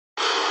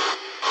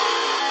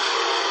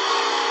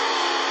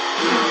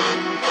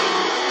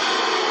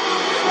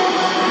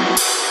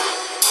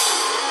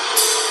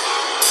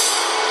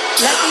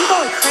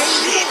Blowing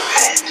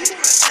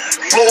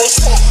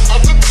smoke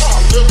at the top,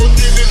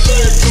 Lamborghini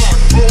leg lock.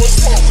 Blowing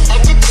smoke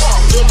at the top,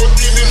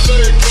 Lamborghini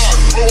leg lock.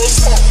 Blowing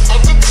smoke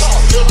at the top,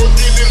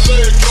 Lamborghini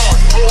leg lock.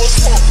 Blowing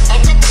smoke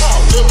at the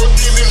top,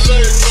 Lamborghini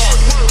leg lock.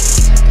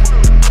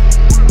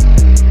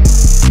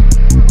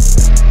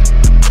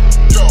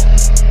 Yo,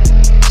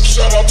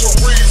 shout out to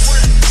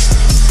RiFF,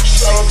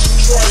 shout out to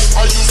Dre.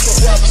 I used to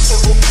rap the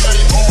Circle K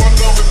on my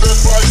number that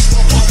bike.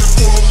 Pocket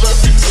full of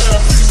lefty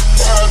tappies,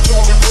 5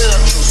 Jolly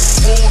Ranchers,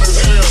 moon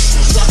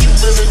enhancers,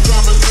 documented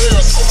diamond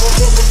dance. I'm a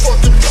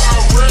motherfucking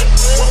pirate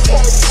with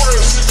all the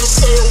friends. You can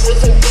say it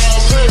with a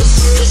violence.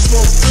 It's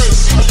no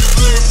this, how you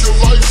live your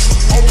life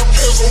all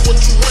depends on what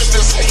you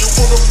witness. How you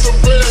run up the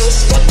bears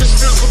like it's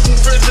physical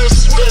fitness.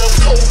 Damn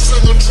coats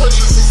in the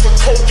trenches, it's a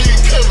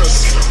codeine chemist.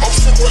 I'm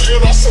super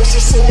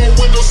antisocial, so my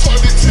windows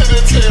slightly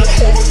tinted. Can't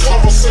hold a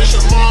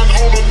conversation, mind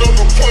on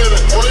another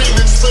planet. Brain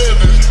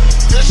expanded,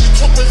 then she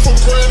took me for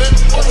granted.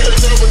 Okay,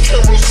 now the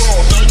camera's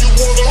on, now you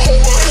wanna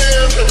hold my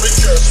hand? Let me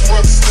guess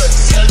what's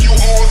next. Had you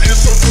on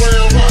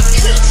Instagram, I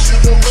can't see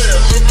the man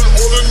living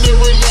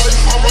ordinary life.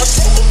 I might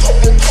smoke a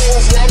couple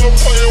calls while I'm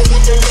playing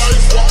with the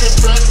knife, walking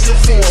back and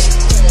forth,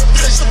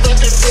 pacing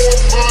back and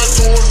forth, mind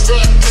going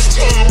back in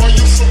time. I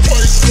used to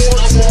play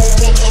sports, I'm all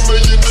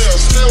multi-millionaire,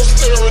 still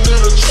staring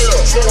in a chair,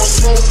 blowing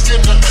smoke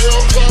in the air,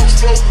 clouds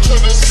float to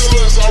the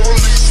ceilings. I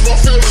release my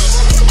feelings.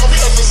 I've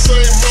had the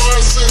same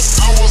mind since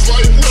I was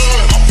like 9.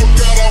 I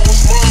forgot I was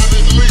mine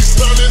at least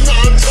 99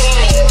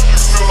 times. You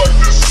feel like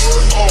this, sir?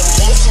 Oh,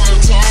 most of the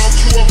time.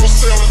 You ever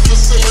sail at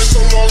this ceiling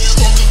so long you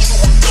thought that you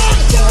would die?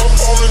 Throw a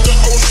fall in the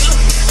ocean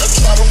and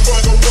try to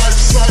find a right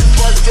side.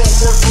 Life don't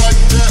work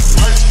like that.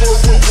 Iceberg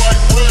with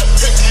white rat,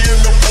 pinky in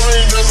the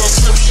brain as I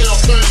sip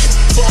champagne.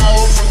 Fire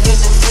up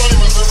another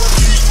flame as I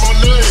repeat my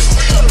name.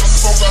 I had to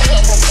smoke a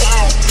half a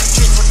pound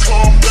just to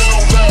calm down.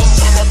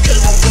 Last time I came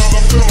around,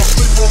 I fell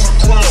asleep on the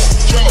ground.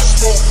 Y'all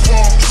smoke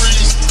palm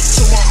trees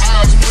till my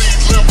eyes bleed.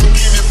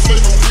 Lamborghini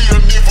flavor, we a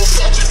need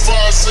Versace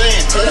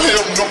Visine. For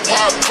him, the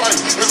pot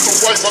pipe, it's the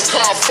white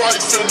macabre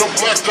fight in the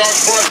black dot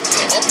bright.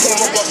 I pull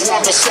up like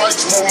Wanda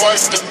Sykes, more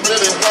life than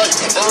Betty White.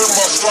 Earn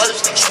my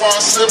stripes,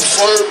 swine sip,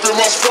 slurp in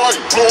my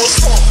Sprite. Blowing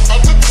smoke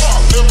at the top,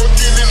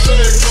 Lamborghini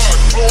leg lock.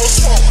 Blowing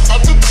smoke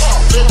at the top,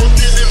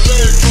 Lamborghini